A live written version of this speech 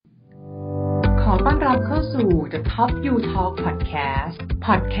รับเข้าสู่ The Top U Talk Podcast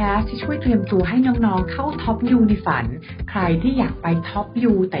ที่ช่วยเตรียมตัวให้น้องๆเข้า Top U ในฝันใครที่อยากไป Top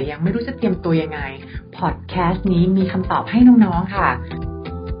U แต่ยังไม่รู้จะเตรียมตัวยังไง Podcast นี้มีคำตอบให้น้องๆค่ะ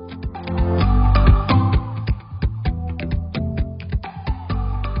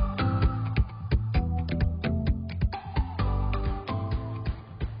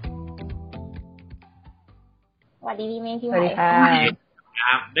สวัสดีพี่เมย์พี่ไหวค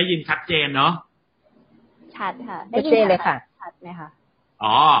รับได้ยินชัดเจนเนาะชัดค่ะได้ยินเลยค่ะชัดไหมคะ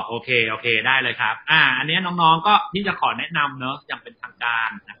อ๋อโอเคได้เลยครับอันนี้น้องๆก็ที่จะขอแนะนำเนาะอย่างเป็นทางการ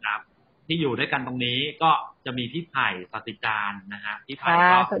นะครับที่อยู่ด้วยกันตรงนี้ก็จะมีพี่ไผ่สติการนะฮะพี่ไผ่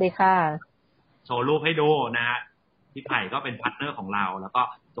ก็สวัสดีค่ะโชว์รูปให้ดูนะฮะพี่ไผ่ก็เป็นพาร์ทเนอร์ของเราแล้วก็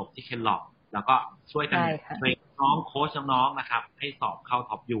จบที่เคนล็อกแล้วก็ช่วยกันเทรนน้องโค้ชน้องๆนะครับให้สอบเข้า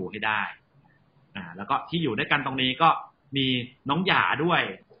ท็อปยูให้ได้แล้วก็ที่อยู่ด้วยกันตรงนี้ก็มีน้องหยาด้วย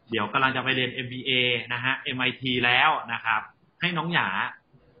เดี๋ยวกำลังจะไปเรียน MBA นะฮะ MIT แล้วนะครับให้น้องหยา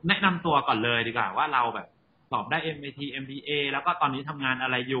แนะนำตัวก่อนเลยดีกว่าว่าเราแบบสอบได้ MIT MBA แล้วก็ตอนนี้ทำงานอะ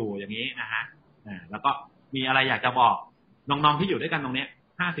ไรอยู่อย่างนี้นะฮะแล้วก็มีอะไรอยากจะบอกน้องๆที่อยู่ด้วยกันตรงนี้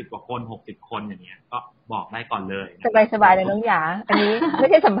50 กว่าคน60 คนอย่างเงี้ยก็บอกได้ก่อนเลยสบายๆเลยน้องหยาอันนี้ไม่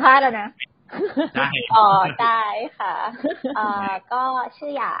ใช่สัมภาษณ์แล้วนะใช่ได้ค่ะก็ชื่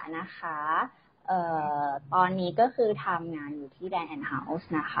อหยานะคะตอนนี้ก็คือทำงานอยู่ที่ Brand & House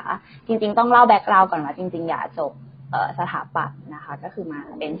นะคะจริงๆต้องเล่าแบ็คกราวด์ก่อนว่าจริงๆอยากจบสถาปัตย์นะคะก็คือมา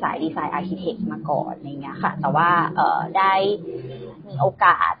เป็นสายดีไซน์อาร์คิเทคมาก่อนอะไรเงี้ยค่ะแต่ว่าได้มีโอก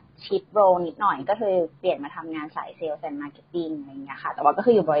าสชิฟต์โรนิดหน่อยก็คือเปลี่ยนมาทำงานสายเซลส์แอนด์มาร์เก็ตติ้งอะไรเงี้ยค่ะแต่ว่าก็คื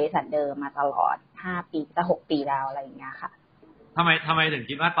ออยู่บริษัทเดิมมาตลอด5 ปีจะ6 ปีแล้วอะไรเงี้ยค่ะทำไมถึง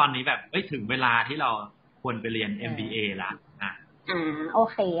คิดว่าตอนนี้แบบถึงเวลาที่เราควรไปเรียน MBA ละโอ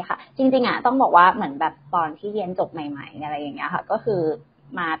เคค่ะจริงๆต้องบอกว่าเหมือนแบบตอนที่เรียนจบใหม่ๆอะไรอย่างเงี้ยค่ะก็คือ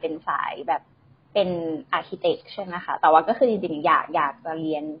มาเป็นสายแบบเป็นอาร์คิเทคใช่ไหมคะแต่ว่าก็คือจริงๆอยากจะเ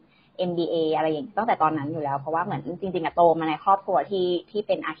รียน MBA อะไรอย่างตั้งแต่ตอนนั้นอยู่แล้วเพราะว่าเหมือนจริงๆโตมาในครอบครัวที่เ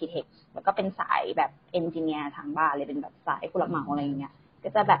ป็นอาร์คิเทคแล้วก็เป็นสายแบบเอนจิเนียร์ทางบ้านเลยเป็นแบบสายผู้รับเหมาอะไรอย่างเงี้ยก็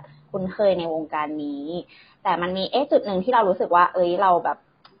จะแบบคุ้นเคยในวงการนี้แต่มันมีจุดนึงที่เรารู้สึกว่าเราแบบ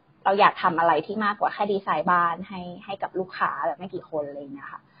เราอยากทำอะไรที่มากกว่าแค่ดีไซน์บ้านให้กับลูกค้าแบบไม่กี่คนอะไรอย่างเงี้ย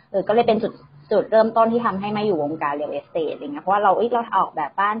ค่ะก็เลยเป็นจุดเริ่มต้นที่ทำให้มาอยู่วงการเรียลเอสเตทอะไรเงี้ยเพราะว่าเราออกแบ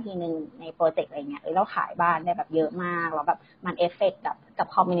บบ้านทีนึงในโปรเจกต์อะไรเงี้ยเราขายบ้านได้แบบเยอะมากแล้วแบบมันเอฟเฟคกับ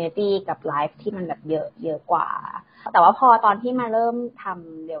คอมมูนิตี้กับไลฟ์ที่มันแบบเยอะกว่าแต่ว่าพอตอนที่มาเริ่มท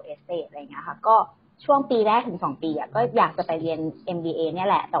ำเรียลเอสเตทอะไรเงี้ยค่ะก็ช่วงปีแรกถึง2 ปีก็อยากจะไปเรียน MBA เนี่ย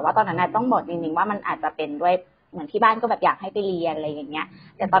แหละแต่ว่าตอนนั้นต้องบอกจริงๆว่ามันอาจจะเป็นด้วยเหมือนที่บ้านก็แบบอยากให้ไปเรียนอะไรอย่างเงี้ย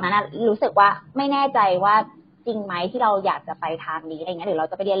แต่ตอนนั้นรู้สึกว่าไม่แน่ใจว่าจริงไหมที่เราอยากจะไปทางนี้อะไรเงี้ยหรือเรา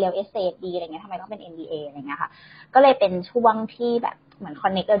จะไปเรียน real estate ดีอะไรเงี้ยทำไมต้องเป็น MBA อะไรเงี้ยค่ะก็เลยเป็นช่วงที่แบบเหมือน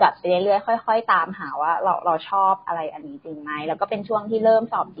connect the dots ไปเรื่อยๆค่อยๆตามหาว่าเราชอบอะไรอันนี้จริงไหมแล้วก็เป็นช่วงที่เริ่ม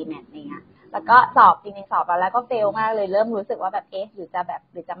สอบ GMAT เนี่ยแล้วก็สอบจริงๆสอบแล้วก็เฟลมากเลยเริ่มรู้สึกว่าแบบหรือ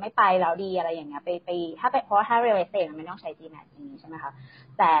จะไม่ไปแล้วดีอะไรอย่างเงี้ยไปถ้าเพราะถ้า real estate มันไม่ต้องใช้ GMAT อย่างนี้ใช่ไหมคะ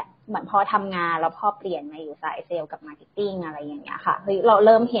แต่เหมือนพอทำงานแล้วพอเปลี่ยนมาอยู่สายเซลล์กับมาร์เก็ตติ้งอะไรอย่างเงี้ยค่ะเราเ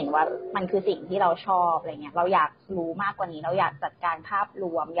ริ่มเห็นว่ามันคือสิ่งที่เราชอบอะไรเงี้ยเราอยากรู้มากกว่านี้เราอยากจัดการภาพร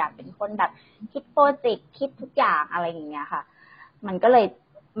วมอยากเป็นคนแบบคิดโปรเจกต์คิดทุกอย่างอะไรอย่างเงี้ยค่ะมันก็เลย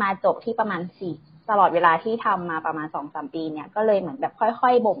มาจบที่ประมาณตลอดเวลาที่ทำมาประมาณ 2-3 ปีเนี่ยก็เลยเหมือนแบบค่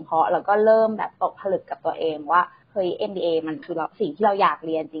อยๆบ่มเพาะแล้วก็เริ่มแบบตกผลึกกับตัวเองว่าเฮ้ย MBA มันคือสิ่งที่เราอยากเ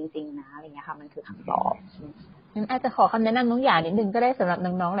รียนจริงๆนะอะไรเงี้ยค่ะมันคือคำตอบงั้นอาจจะขอคำแนะนำน้องหยานิดนึงก็ได้สำหรับ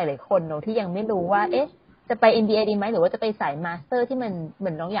น้องๆหลายๆคนเนอะที่ยังไม่รู้ว่าจะไป MBA ดีไหมหรือว่าจะไปสายมาสเตอร์ที่มันเหมื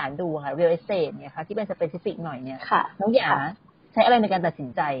อนน้องหยาดูค่ะ real estate เนี่ยค่ะที่เป็น specific หน่อยเนี่ยน้องหยาใช้อะไรในการตัดสิน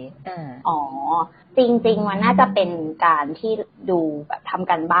ใจจริงๆมันน่าจะเป็นการที่ดูแบบทำ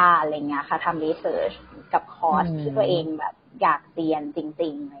กันบ้านอะไรเงี้ยค่ะทำ research กับคอร์สที่ตัวเองแบบอยากเรียนจริ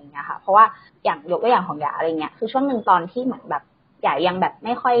งๆอะไรเงี้ยค่ะเพราะว่าอย่างยกตัวอย่างของหยาอะไรเงี้ยคือช่วงนึงตอนที่เหมือนแบบหยายังแบบไ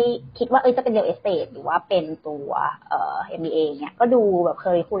ม่ค่อยคิดว่าจะเป็น real estate หรือว่าเป็นตัวMBA เนี่ยก็ดูแบบเค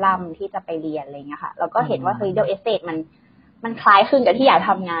ยคูลัมที่จะไปเรียนอะไรเงี้ยค่ะแล้วก็เห็นว่าreal estate มันคล้ายคลึงกับที่อยาก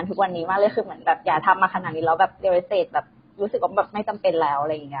ทำงานทุกวันนี้มากเลยคือเหมือนแบบอยากทำมาขนาดนี้แล้วแบบ real estate แบบรู้สึกว่าแบบไม่จำเป็นแล้วอะ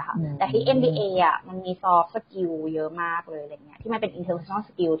ไรอย่างเงี้ยค่ะแต่ที่ MBA มันมี soft skill เยอะมากเลยอะไรเงี้ยที่มันเป็น interpersonal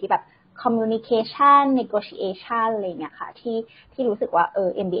skill ที่แบบ communication negotiation อะไรเงี้ยค่ะที่รู้สึกว่า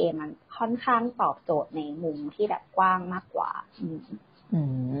MBA มันค่อนข้างตอบโจทย์ในมุมที่แบบกว้างมากกว่า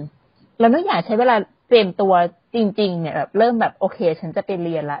แล้วน้องอยากใช้เวลาเตรียมตัวจริงๆเนี่ยแบบเริ่มแบบโอเคฉันจะไปเ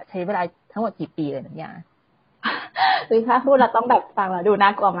รียนละใช้เวลาทั้งหมดกี่ปีเลยน้องอยากคือถ้าพูดเราต้องแบบฟังแล้วดูน่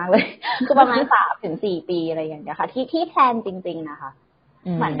ากลัวมากเลยคือประมาณ3-4 ปีอะไรอย่างเงี้ยค่ะที่แพลนจริงๆนะคะ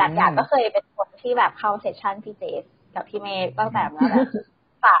เหมือนอยากก็เคยเป็นคนที่แบบเข้าเซสชั่นพี่เจสกับพี่เมย์ตั้งแต่เมื่อแบบ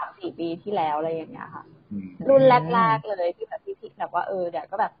3-4 ปี ปีที่แล้วอะไรอย่างเงี้ยค่ะรุ่นแรกๆเลยที่แบบที่แบบว่าเดี๋ยว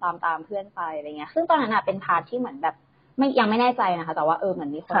ก็แบบตามเพื่อนไปอะไรเงี้ยซึ่งตอนนั้นเป็นพาร์ทที่เหมือนแบบยังไม่แน่ใจนะคะแต่ว่าเหมือ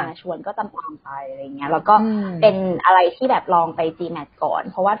นมีคนมาชวนก็ตามไปอะไรเงี้ยแล้วก็เป็นอะไรที่แบบลองไป GMAT ก่อน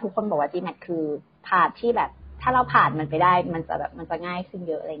เพราะว่าทุกคนบอกว่า GMAT คือพาร์ทที่แบบถ้าเราผ่านมันไปได้มันจะง่ายขึ้น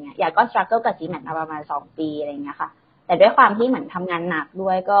เยอะอะไรเงี้ยอยากก็ struggle กับ GMAT มาประมาณ2 ปีอะไรเงี้ยค่ะแต่ด้วยความที่เหมือนทำงานหนักด้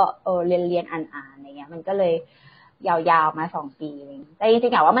วยก็เรียนอ่านอะไรเงี้ยมันก็เลยยาวๆมา2 ปีอะไรเงี้ยแต่จริ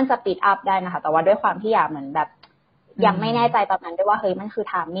งๆว่ามันจะspeed upได้นะคะแต่ว่าด้วยความที่อยากเหมือนแบบยังไม่แน่ใจตอนนั้นด้วยว่าเฮ้ยมันคือ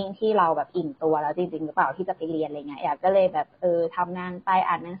timing ที่เราแบบอิ่มตัวแล้วจริงๆหรือเปล่าที่จะไปเรียนอะไรเงี้ยอยากก็เลยแบบทำงานไป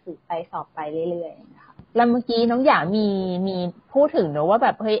อ่านหนังสือไปสอบไปเรื่อยๆนะคะแล้วเมื่อกี้น้องอยากมีพูดถึงเนอะว่าแบ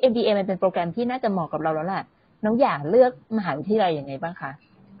บเฮ้ย MBA มันเป็นโปรแกรมที่น่าจะเหมาะกับเราแล้วแหละน้องอยากเลือกมหาวิทยาลัยยังไงบ้างคะ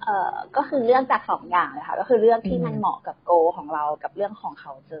ก็คือเลือกจาก2 อย่างเลยค่ะก็คือเลือกที่มันเหมาะกับโกของเรากับเรื่องของ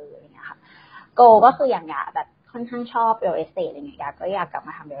cultureอะไรเงี้ยค่ะโกก็คืออย่างแบบค่อนข้างชอบ real estate อะไรเงี้ยก็อยากกลับม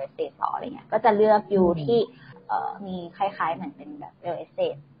าทำ real estate ต่ออะไรเงี้ยก็จะเลือกอยู่ที่มีคล้ายๆเหมือนเป็นแบบ real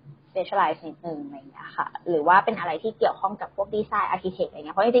estate specialize นิดนึงอะไรเงี้ยค่ะหรือว่าเป็นอะไรที่เกี่ยวข้องกับพวกดีไซน์ architect อะไรเ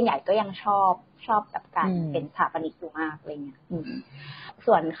งี้ยเพราะจริงๆใหญ่ก็ยังชอบกับการเป็นสถาปนิกอยู่มากอะไรเงี้ย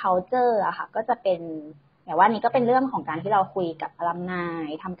ส่วน culture อะค่ะก็จะเป็นแต่ว่านี่ก็เป็นเรื่องของการที่เราคุยกับอลัมไน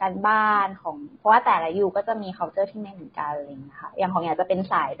ทำการบ้านของเพราะว่าแต่ละยูก็จะมี culture ที่ไม่เหมือนกันอะไรอย่างเงี้ยค่ะอย่างของอยากจะเป็น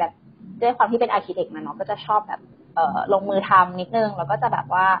สายแบบด้วยความที่เป็น architect มาเนาะก็จะชอบแบบลงมือทำนิดนึงแล้วก็จะแบบ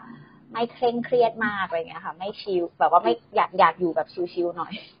ว่าไม่เคร่งเครียดมากอะไรเงี้ยค่ะไม่ชิลแบบว่าไม่อยากอยู่แบบชิลๆหน่อ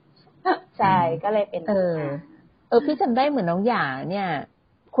ยใช่ก็เลยเป็นพี่จำได้เหมือนน้องหยาเนี่ย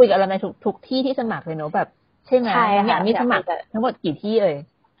คุยกับอลัมไนทุกที่ที่สมัครเลยเนาะแบบใช่ไหมน้องหยามีสมัครทั้งหมดกี่ที่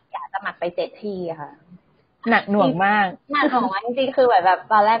อยากสมัครไป7 ที่ค่ะหนักหน่วงมากหนักหน่วงมากจริงๆคือแบบ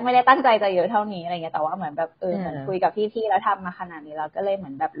ตอนแรกไม่ได้ตั้งใจจะเยอะเท่านี้อะไรเงี้ยแต่ว่าเหมือนแบบเหมือนคุยกับพี่ๆแล้วทำมาขนาดนี้แล้วก็เลยเหมื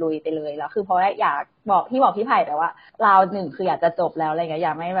อนแบบลุยไปเลยแล้วคือเพราะว่าอยากบอกพี่ไผ่แต่ว่าเรา1คืออยากจะจบแล้วอะไรเงี้ยอย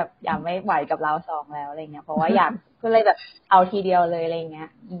ากไม่ไหวกับเรา2แล้วอะไรเงี้ยเพราะว่าอยากก็เลยแบบเอาทีเดียวเลยอะไรเงี้ย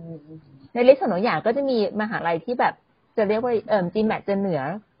ในลิสต์ของน้องอย่างก็จะมีมหาลัยที่แบบจะเรียกว่าGMAT จะเหนือ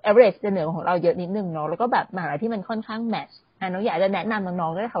average จะเหนือของเราเยอะนิดนึงเนาะแล้วก็แบบมหาลัยที่มันค่อนข้างแมทช์น้องอยากจะแนะนำน้อ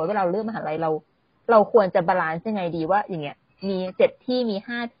งๆด้วยค่ะว่าเวลาเราเลือกมหาลัยเราควรจะบาลานซ์ยังไงดีว่าอย่างเงี้ยมี7 ที่มี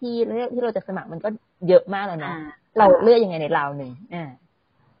5 ที่แล้วที่เราจะสมัครมันก็เยอะมากแล้วเนาะเราเลือกยังไงในราวนึง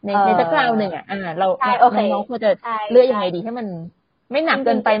ในสักราวนึงเราน้องควรจะเลือกยังไงดีให้มันไม่หนักเ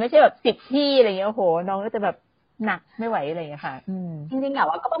กินไปไม่ใช่แบบ10 ที่อะไรเงี้ยโอ้โหน้องก็จะแบบหนักไม่ไหวอะไรอย่างเงี้ยค่ะจริงๆ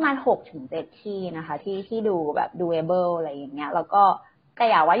ว่าก็ประมาณ6 ถึง 7 ที่นะคะที่ดูแบบ doable อะไรอย่างเงี้ยแล้วก็แต่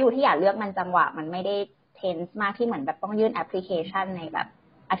อย่าว่าอยู่ที่อยากเลือกมันจังหวะมันไม่ได้ tense มากที่เหมือนแบบต้องยื่นแอปพลิเคชันในแบบ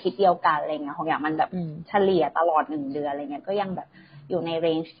อาทิตย์เดียวกันอะไรเงี้ยของอย่างมันแบบเฉลี่ยตลอด1 เดือนอะไรเงี้ยก็ยังแบบอยู่ในเร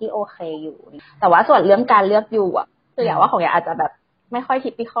นจ์ที่โอเคอยู่แต่ว่าส่วนเรื่องการเลือกอยู่คืออยากว่าของอยากอาจจะแบบไม่ค่อย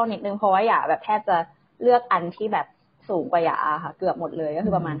typical นิดนึงเพราะว่าอยากแบบแทบจะเลือกอันที่แบบสูงกว่าอยากค่ะเกือบหมดเลยก็คื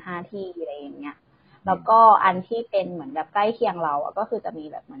อประมาณ5 ที่อะไรอย่างเงี้ยแล้วก็อันที่เป็นเหมือนแบบใกล้เคียงเราก็คือจะมี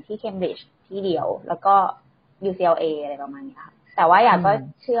แบบเหมือนที่เคมบริดจ์ที่เดียวแล้วก็ UCLA อะไรประมาณนี้ค่ะแต่ว่าอยาก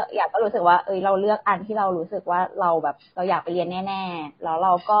ก็รู้สึกว่าเราเลือกอันที่เรารู้สึกว่าเราแบบเราอยากไปเรียนแน่ๆแล้วเร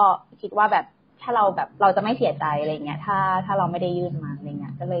าก็คิดว่าแบบถ้าเราแบบเราจะไม่เสียใจอะไรเงี้ยถ้าเราไม่ได้ยื่นมาอะไรเงี้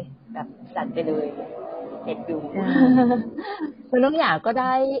ยก็เลยแบบจัดไปเลยเด็ดดูคือน้องหยาก็ไ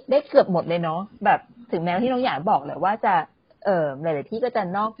ด้เกือบหมดเลยเนาะแบบถึงแม้ที่น้องหยาบอกเลยว่าจะหลายๆที่ก็จะ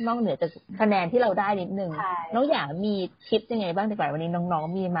นอกเหนือจากคะแนนที่เราได้นิดนึงน้องหยามีทิปยังไงบ้างดีกว่าวันนี้น้อง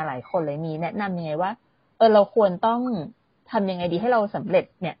ๆมีมาหลายคนเลยมีแนะนำยังไงว่าเราควรต้องทำยังไงดีให้เราสำเร็จ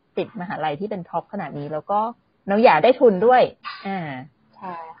เนี่ยติดมหาลัยที่เป็นท็อปขนาดนี้แล้วก็น้องหยาได้ทุนด้วยใ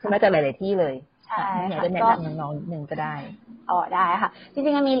ช่มาจากหลายๆที่เลยใช่อยากจะแนะนำน้องๆนึงก็ได้ได้ค่ะจ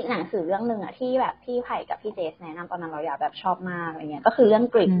ริงๆมันมีหนังสือเรื่องนึงที่แบบพี่ไผ่กับพี่เจสแนะนำตอนนั้นเราอยากแบบชอบมากอะไรเงี้ยก็คือเรื่อง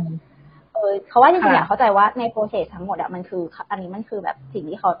กรีกเขาว่าจริงๆอยากเข้าใจว่าในโปรเซสทั้งหมดมันคืออันนี้มันคือแบบสิ่ง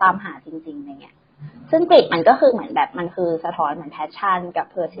ที่เขาตามหาจริงๆอะไรเงี้ยซึ่งกรีกมันก็คือเหมือนแบบมันคือสะท้อนเหมือนแพชชั่นกับ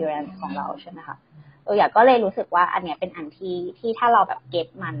เพอร์ซิเรนซ์ของเราใช่ไหมคะอยากก็เลยรู้สึกว่าอันเนี้ยเป็นอันที่ถ้าเราแบบเก็ต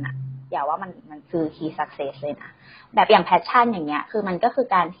มันอย่าว่ามันคือ key success เลยนะแบบอย่างแพชชั่นอย่างเงี้ยคือมันก็คือ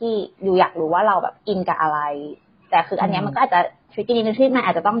การที่อยู่อยากรู้ว่าเราแบบอินกับอะไรแต่คืออันเนี้ยมันก็อาจจะทริกกี้นิดนึงที่มันอ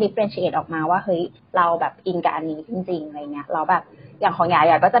าจจะต้อง differentiate ออกมาว่าเฮ้ยเราแบบอินกับอันนี้จริงๆอะไรเงี้ยเราแบบอย่างของอย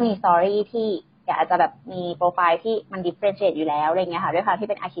ากก็จะมีสตอรี่ที่อยากอาจจะแบบมีโปรไฟล์ที่มัน differentiate อยู่แล้วอะไรเงี้ยค่ะด้วยความที่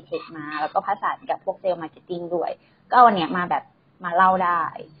เป็น architect มาแล้วก็ผสานกับพวก sales marketing ด้วยก็วันเนี้ยมาแบบมาเล่าได้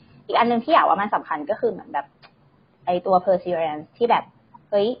อีกอันนึงที่อยากว่ามันสำคัญก็คือเหมือนแบบไอตัว perseverance ที่แบบ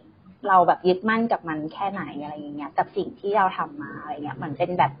เฮ้ยเราแบบยึดมั่นกับมันแค่ไหนอะไรอย่างเงี้ยกับสิ่งที่เราทำมาอะไรเงี้ยเหมือนเป็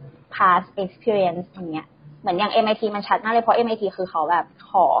นแบบ past experience อย่างเงี้ยเหมือนอย่าง MIT มันชัดมากเลยเพราะ MIT คือเขาแบบ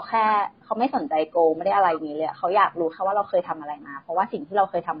ขอแค่เขาไม่สนใจโกไม่ได้อะไรนี้เลยเขาอยากรู้แค่ว่าเราเคยทำอะไรมาเพราะว่าสิ่งที่เรา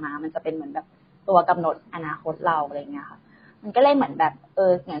เคยทำมามันจะเป็นเหมือนแบบตัวกำหนดอนาคตเราอะไรเงี้ยค่ะ มันก็เลยเหมือนแบบ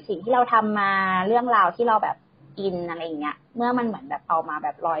อย่างสิ่งที่เราทำมาเรื่องราวที่เราแบบอินอะไรอย่างเงี้ยเมื่อมันเหมือนแบบเอามาแบ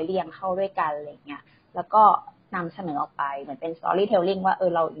บร้อยเรียงเข้าด้วยกันอะไรเงี้ยแล้วก็นำเสนอออกไปเหมือนเป็น storytelling ว่า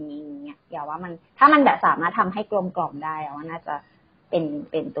เราอย่างนี้เงี้ยอย่าว่ามันถ้ามันแบบสามารถทำให้กลมกล่อมได้ว่าน่าจะเ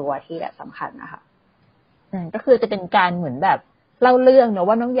ป็นตัวที่แบบสำคัญนะคะก็คือจะเป็นการเหมือนแบบเล่าเรื่องเนอะ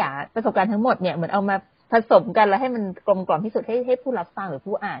ว่าน้องหยาประสบการณ์ทั้งหมดเนี่ยเหมือนเอามาผสมกันแล้วให้มันกลมกล่อมที่สุดให้ผู้รับฟังหรือ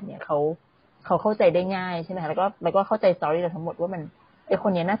ผู้อ่านเนี่ยเขาเข้าใจได้ง่ายใช่ไหมคะแล้วก็เข้าใจสตอรี่เราทั้งหมดว่ามันค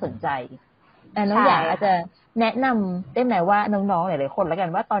นนี้น่าสนใจน้องหยาอาจจะแนะนำได้ไหมว่าน้องๆหลายๆคนแล้วกัน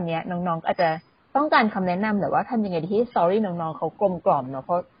ว่าตอนนี้น้องๆอาจจะต้องการคำแนะนำหรือว่าทำยังไงที่สตอรี่น้องๆเขากลมกล่อมเนาะเพ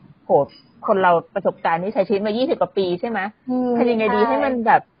ราะโหคนเราประสบการณ์ที่ใช้ชีวิตมา20 กว่าปีใช่ไหมทำยังไงดีให้มัน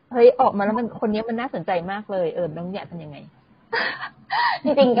แบบเฮ้ยออกมาแล้วมันคนนี้มันน่าสนใจมากเลยน้องหยาทำยังไงจ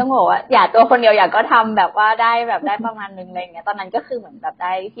ริงๆก็บอกว่าอย่าตัวคนเดียวอย่าก็ทำแบบว่าได้ประมาณนึงอะไรเงี้ยตอนนั้นก็คือเหมือนแบบไ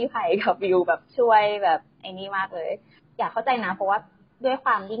ด้พี่ไผ่กับวิวแบบช่วยแบบไอ้นี่มากเลยอยากเข้าใจนะเพราะว่าด้วยค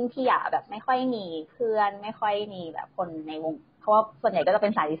วามยิ่งที่อยากแบบไม่ค่อยมีเพื่อนไม่ค่อยมีแบบคนในวงเพราะว่าส่วนใหญ่ก็จะเป็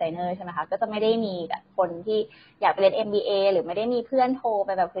นสายดีไซเนอร์ใช่ไหมคะก็จะไม่ได้มีแบบคนที่อยากไปเรียน MBA หรือไม่ได้มีเพื่อนโทรไป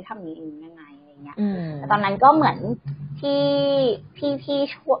แบบคือทำอย่างนี้ยังไงอะไรเงี้ยแต่ตอนนั้นก็เหมือนที่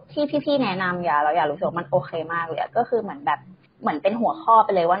พี่แนะนำเราอยากรู้สึกว่ามันโอเคมากเลยก็คือเหมือนเป็นหัวข้อไป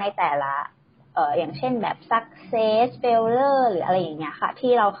เลยว่าในแต่ละอย่างเช่นแบบ success failure หรืออะไรอย่างเงี้ยค่ะ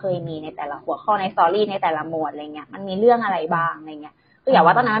ที่เราเคยมีในแต่ละหัวข้อใน story ในแต่ละหมวดอะไรเงี้ยมันมีเรื่องอะไรบ้างอะไรเงี้ยคืออย่าง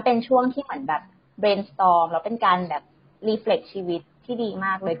ว่าตอนนั้นมันเป็นช่วงที่เหมือนแบบ brainstorm แล้วเป็นการแบบ reflect ชีวิตที่ดีม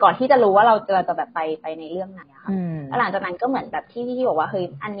ากเลยก่อนที่จะรู้ว่าเราจะแบบไปในเรื่องไหนอะค่ะแล้วหลังจากนั้นก็เหมือนแบบที่บอกว่าเฮ้ย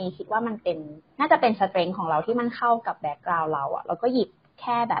อันนี้คิดว่ามันเป็นน่าจะเป็น strength ของเราที่มันเข้ากับ background เราอะแล้วก็หยิบแ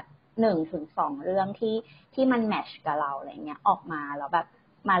ค่แบบ1-2 เรื่องที่มันแมทช์กับเราอะไรเงี้ยออกมาแล้วแบบ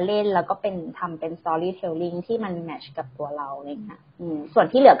มาเล่นแล้วก็ทำเป็น storytelling ที่มันแมทช์กับตัวเราอะไรเงี้ยส่วน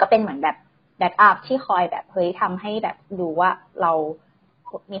ที่เหลือก็เป็นเหมือนแบบแบ็กอัพที่คอยแบบเฮ้ยทำให้แบบดูว่าเรา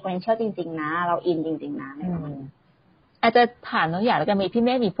มี potential จริงๆนะเราอินจริงๆนะอะไรประมาณนี้อาจจะถามน้องหยาแล้วกันมีพี่แ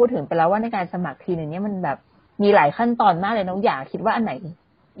ม่มีพูดถึงไปแล้วว่าในการสมัครทีนึงเนี่ยมันแบบมีหลายขั้นตอนมากเลยน้องหยาคิดว่าอันไหน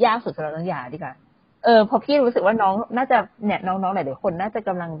ยากสุดสำหรับน้องหยาดีกว่าพอพี่รู้สึกว่าน้องน่าจะเนี่ยน้องๆหลายๆคนน่าจะก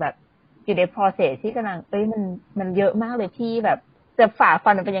ำลังแบบอยู่ใน process ที่กำลังมันเยอะมากเลยที่แบบจะฝ่าฟั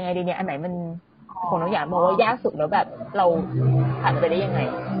นมันเป็นยังไงดีเนี่ยอันไหนมันของน้องหยามองว่ายากสุดแล้วแบบเราผ่านไปได้ยังไง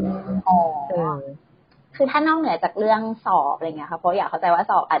คือถ้านอกเหนือจากเรื่องสอบอะไรเงี้ยค่ะเพราะอยากเข้าใจว่า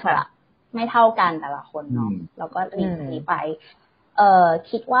สอบอาจจะไม่เท่ากันแต่ละคนเนาะแล้วก็หนีไป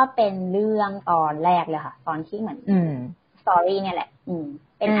คิดว่าเป็นเรื่องตอนแรกเลยค่ะตอนที่เหมือนสตอรี่เนี่ยแหละ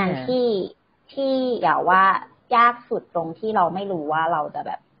เป็นอันที่อยากว่ายากสุดตรงที่เราไม่รู้ว่าเราจะแ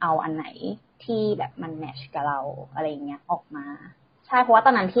บบเอาอันไหนที่แบบมันแมทช์กับเราอะไรเงี้ยออกมาใช่เพราะว่าต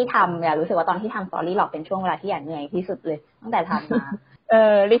อนนั้นที่ทำอยากรู้สึกว่าตอนที่ทำสตอรี่หลอกเป็นช่วงเวลาที่อยากเหนื่อยที่สุดเลยตั้งแต่ทำมา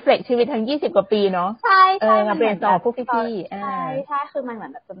reflect ชีวิตทั้ง20 กว่าปีเนาะใช่มาเป็นต่อพวกพี่ๆใช่คือมันเหมือ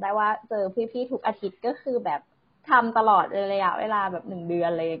นแบบจำได้ว่าเจอพี่ๆทุกอาทิตย์ก็คือแบบทำตลอดเลยระยะเวลาแบบ1 เดือน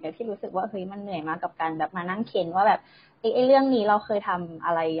เลยอย่างเงี้ยที่รู้สึกว่าเฮ้ยมันเหนื่อยมากกับการแบบมานั่งเขียนว่าแบบไอ้เรื่องนี้เราเคยทำอ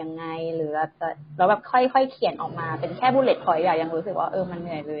ะไรยังไงหรือเราแบบค่อยๆเขียนออกมาเป็นแค่ bullet point ยังรู้สึกว่ามันเห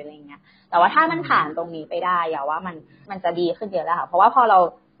นื่อยเลยอะไรเงี้ยแต่ว่าถ้ามันผ่านตรงนี้ไปได้อย่าว่ามันจะดีขึ้นเยอะแล้วค่ะเพราะว่าพอเรา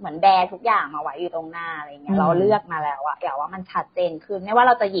เหมือนแบร์ทุกอย่างมาไว้อยู่ตรงหน้าอะไรเงี้ยเราเลือกมาแล้วอะอย่าว่ามันชัดเจนขึ้นไม่ว่าเ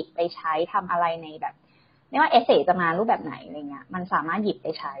ราจะหยิบไปใช้ทำอะไรในแบบไม่ว่าเอเซจะมารูปแบบไหนอะไรเงี้ยมันสามารถหยิบไป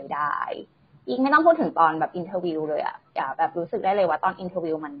ใช้ได้ยิ่งไม่ต้องพูดถึงตอนแบบอินเทอร์วิวเลยอะอย่าแบบรู้สึกได้เลยว่าตอนอินเทอร์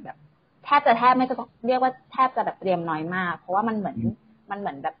วิวมันแบบแทบไม่จะเรียกว่าแทบจะแบบเตรียมน้อยมากเพราะว่ามันเหมื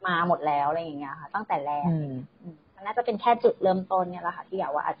อนแบบมาหมดแล้วอะไรอย่างเงี้ยค่ะตั้งแต่แรกมันน่าจะเป็นแค่จุดเริ่มต้นเนี่ยแหละค่ะที่อยา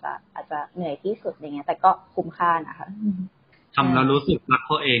กว่าอาจจะเหนื่อยที่สุดอย่างเงี้ยแต่ก็คุ้มค่านะคะทำแล้วรู้สึกรัก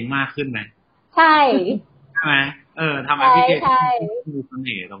ตัวเองมากขึ้นไหมใช่ใช่ไหมทำแอปพลิเคชันมีเส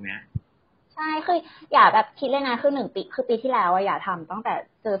น่ห์ตรงเนี้ยใช่คืออย่าแบบคิดเลยนะคือ1 ปีคือปีที่แล้วอย่าทำตั้งแต่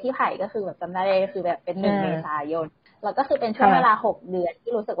เจอพี่ไผ่ก็คือแบบจำได้เลยคือแบบเป็น1 เมษายนแล้วก็คือเป็นช่วงเวลา6 เดือน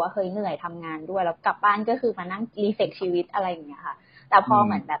ที่รู้สึกว่าเคยเหนื่อยทำงานด้วยแล้วกลับบ้านก็คือมานั่งรีเฟกชีวิตอะไรอย่างเงี้ยค่ะแต่พอเ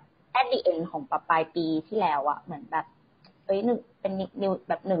หมือนแบบ at the end ของปลายปีที่แล้วอะเหมือนแบบเป็น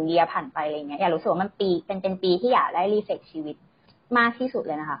แบบ1 เยียร์ผ่านไปอะไรเงี้ยอย่ารู้สึกว่ามันเป็นปีที่อยากได้รีเฟกชีวิตมากที่สุดเ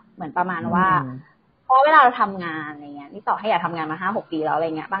ลยนะคะเหมือนประมาณว่าเพราะเวลาเราทำงานอะไรเงี้ยนี่ต่อให้อยากทำงานมา 5-6 ปีแล้วอะไรเ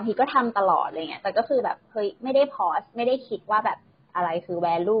งี้ยบางทีก็ทำตลอดอะไรเงี้ยแต่ก็คือแบบเฮ้ยไม่ได้พอสไม่ได้คิดว่าแบบอะไรคือ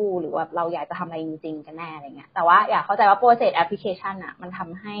value หรือว่าเราอยากจะทำอะไรจริงๆกันแน่อะไรเงี้ยแต่ว่าอยากเข้าใจว่า process application อะมันท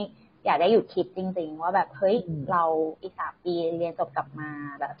ำให้อยากได้หยุดคิดจริงๆว่าแบบเฮ้ยเราอีก3 ปีเรียนจบกลับมา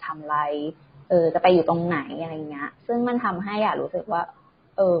แบบทำอะไรจะไปอยู่ตรงไหนอะไรเงี้ยซึ่งมันทำให้อยากรู้สึกว่า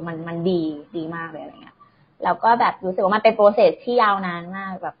มันดีมากเลยอะไรเงี้ยแล้วก็แบบรู้สึกว่ามันเป็น process ที่ยาวนานมา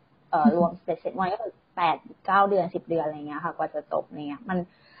กแบบรวมเสร็จวันก็คือ8-9 เดือน10 เดือนอะไรเงี้ยค่ะกว่าจะจบเนี่ยมัน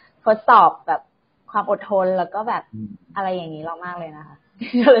ทดสอบแบบ ความอดทนแล้วก็แบบอะไรอย่างนี้เรามากเลยนะคะ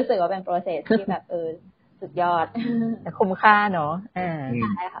ก็รู้สึกว่าเป็น process ที่แบบสุดยอดแต่คุ้มค่าเนาะใ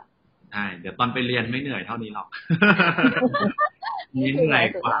ช่ค่ะใช่เดี๋ยวตอนไปเรียนไม่เหนื่อยเท่านี้หรอกนี่เหนื่อย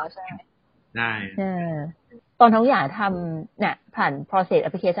กว่าใช่ใช่ตอนน้องหยาทำเนี่ยผ่าน process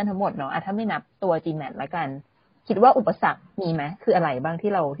application ทั้งหมดเนาะถ้าไม่นับตัว GMAT ละกันคิดว่าอุปสรรคมีไหมคืออะไรบ้าง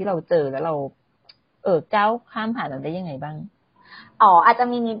ที่เราเจอแล้วเราก้าวข้ามผ่านมันได้ยังไงบ้างอาจจะ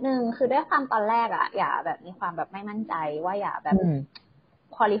มีนิดนึงคือด้วยความตอนแรกอย่าแบบมีความแบบไม่มั่นใจว่าอย่าแบบ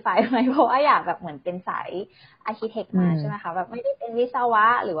qualify ไหมเพราะว่าอยากแบบเหมือนเป็นสาย architect มาใช่ไหมคะแบบไม่ได้เป็นวิศวะ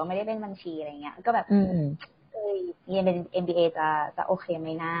หรือว่าไม่ได้เป็นบัญชีอะไรเงี้ยก็แบบเรียนเป็น MBA จะโอเคไหม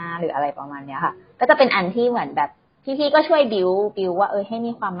นะหรืออะไรประมาณเนี้ยค่ะก็จะเป็นอันที่เหมือนแบบพี่ๆก็ช่วยบิวว่าให้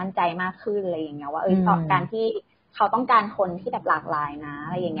มีความมั่นใจมากขึ้นอะไรอย่างเงี้ยว่าต่อการที่เขาต้องการคนที่แบบหลากหลายนะอ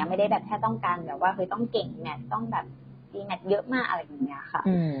ะไรอย่างเงี้ยไม่ได้แบบแค่ต้องการแบบว่าต้องเก่งแมทต้องแบบดีแมทเยอะมากอะไรอย่างเงี้ยค่ะ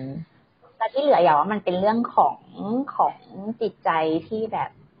แต่ที่เหลืออย่างว่ามันเป็นเรื่องของจิตใจที่แบบ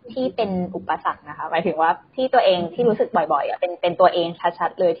ที่เป็นอุปสรรคนะคะหมายถึงว่าที่ตัวเองที่รู้สึกบ่อยๆเป็นตัวเองชัด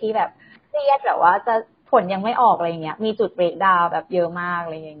ๆเลยที่แบบเครียดแบบว่าจะผลยังไม่ออกอะไรเงี้ยมีจุดเบรกดาวน์แบบเยอะมากอ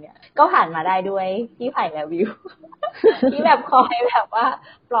ะไรอย่างเงี้ยก็ผ่านมาได้ด้วยพี่ไผ่และวิว ที่แบบคอยแบบว่า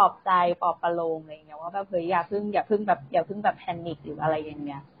ปลอบใจปลอบประโลมอะไรเงี้ยว่าแบบเฮ้ยอย่าเพิ่งแบบแพนิคหรืออะไรอย่างเ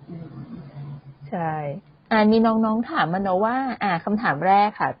งี้ยใช่มีน้องๆถามมาเนอะว่าคำถามแรก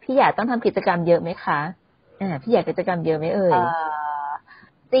ค่ะพี่อยากต้องทำกิจกรรมเยอะไหมคะพี่อยากกิจกรรมเยอะไหม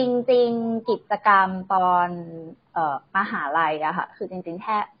จริงๆกิจกรรมตอนมหาลัยอะค่ะคือจริงๆแ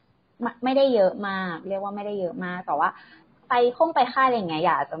ค่ไม่ได้เยอะมากเรียกว่าไม่ได้เยอะมากแต่ว่าไปค่ายอะไรอย่างเงี้ยอ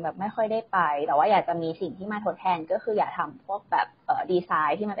ยากจะแบบไม่ค่อยได้ไปแต่ว่าอยากจะมีสิ่งที่มาทดแทนก็คืออยากทำพวกแบบดีไซ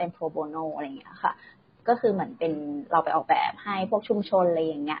น์ที่มันเป็นโปรโบโนอะไรอย่างเงี้ยค่ะก็คือเหมือนเป็นเราไปออกแบบให้พวกชุมชนอะไร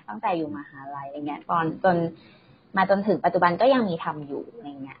อย่างเงี้ยตั้งแต่อยู่มหาลัยอะไรเงี้ยตอนจนถึงปัจจุบันก็ยังมีทำอยู่อะไร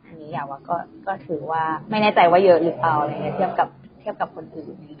เงี้ยอันนี้อยากว่าก็ถือว่าไม่แน่ใจว่าเยอะหรือเปล่าอะไรเงี้ยเทียบกับคน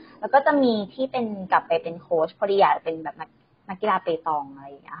อื่นแล้วก็จะมีที่เป็นกลับไปเป็นโค้ชพอดีอยากเป็นแบบนักกีฬาเปตองอะไร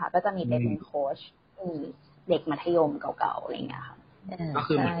อย่างเงี้ยค่ะก็จะมีไปเป็นโค้ชเด็กมัธยมเก่าๆอะไรอย่างเงี้ยค่ะก็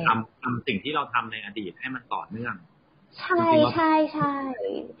คือมันทำสิ่งที่เราทำในอดีตให้มันต่อเนื่องใช่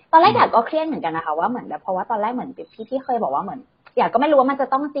ตอนแรกอยากก็เครียดเหมือนกันนะคะว่าเหมือนแบบเพราะว่าตอนแรกเหมือนพี่เคยบอกว่าเหมือนอยากก็ไม่รู้ว่ามันจะ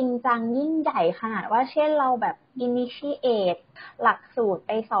ต้องจริงจังยิ่งใหญ่ขนาดว่าเช่นเราแบบ initiate หลักสูตรไ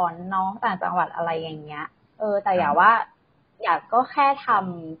ปสอนน้องต่างจังหวัดอะไรอย่างเงี้ยแต่อยากก็แค่ท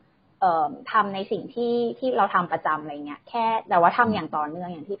ำในสิ่งที่เราทำประจำอะไรเงี้ยแค่แต่ว่าทำอย่างต่อเนื่อง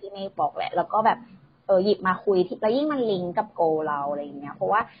อย่างที่พี่เมย์บอกแหละแล้วก็แบบหยิบมาคุยที่แล้วยิ่งมันลิงก์กับโกเราอะไรอย่างเงี้ยเพรา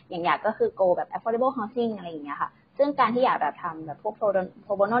ะว่าอย่างอยากก็คือโกแบบ affordable housing อะไรอย่างเงี้ยค่ะซึ่งการที่อยากแบบทำแบบพวก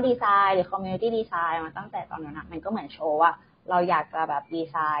pro bono design หรือ community design มาตั้งแต่ตอนนั้นมันก็เหมือนโชว์ว่าเราอยากจะแบบดี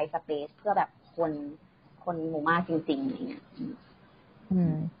ไซน์ space เพื่อแบบคนหมู่มากจริงๆอย่างเงี้ย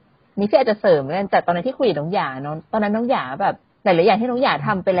นี่พี่อาจจะเสริมกันแต่ตอนนั้นที่คุยกับน้องหยาเนาะตอนนั้นน้องหยาแบบหลายๆอย่างที่น้องหยาท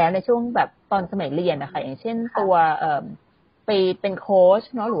ำไปแล้วในช่วงแบบตอนสมัยเรียนนะคะอย่างเช่นตัวไปเป็นโค้ช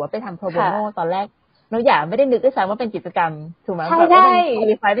เนาะหรือว่าไปทำโปรโบโนตอนแรกน้องหยาไม่ได้นึกด้วยซ้ำว่าเป็นกิจกรรมถูกไหมแบบว่าเป็น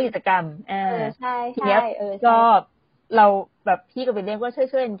รีไฟล์กิจกรรมใช่ทีนี้ก็เราแบบพี่ก็ไปเรียกว่าช่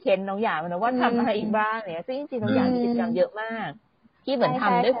วยเค้นน้องหยานะว่าทำอะไรอีกบ้างเนี่ยซึ่งจริงๆน้องหยามีกิจกรรมเยอะมากที่เหมือนท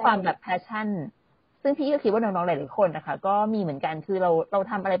ำด้วยความแบบแพชชั่นซึ่งพี่ก็คิดว่าน้องๆหลายๆคนนะคะก็มีเหมือนกันคือเรา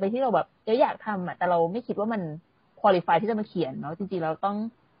ทำอะไรไปที่เราแบบอยากทำแต่เราไม่คิดว่ามันqualify ที่จะมาเขียนเนาะจริงๆเราต้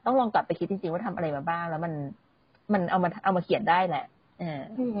องลองกลับไปคิดจริงๆว่าทำอะไรมาบ้างแล้วมันเอามาเขียนได้แหละ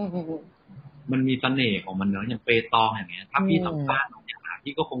มันมีเสน่ห์ของมันเนอะอย่างเปตองอย่างเงี้ยถ้าพี่สัมภาษณ์น้องอย่าง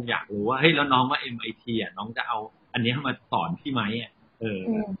พี่ก็คงอยากรู้ว่าเฮ้ยแล้วน้องว่า MIT น้องจะเอาอันนี้มาสอนพี่ไหม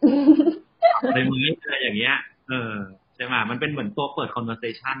ในมืออะไรอย่างเงี้ยใช่ไหมมันเป็นเหมือนตัวเปิด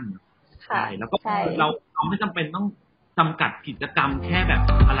conversation ใช่แล้วก็เราไม่จำเป็นต้องจำกัดกิจกรรมแค่แบบ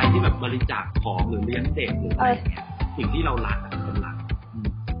อะไรที่แบบบริจาคของหรือเลี้ยงเด็กหรืออะไรเงี้ยสิ่งที่เรารักเป็นหลัก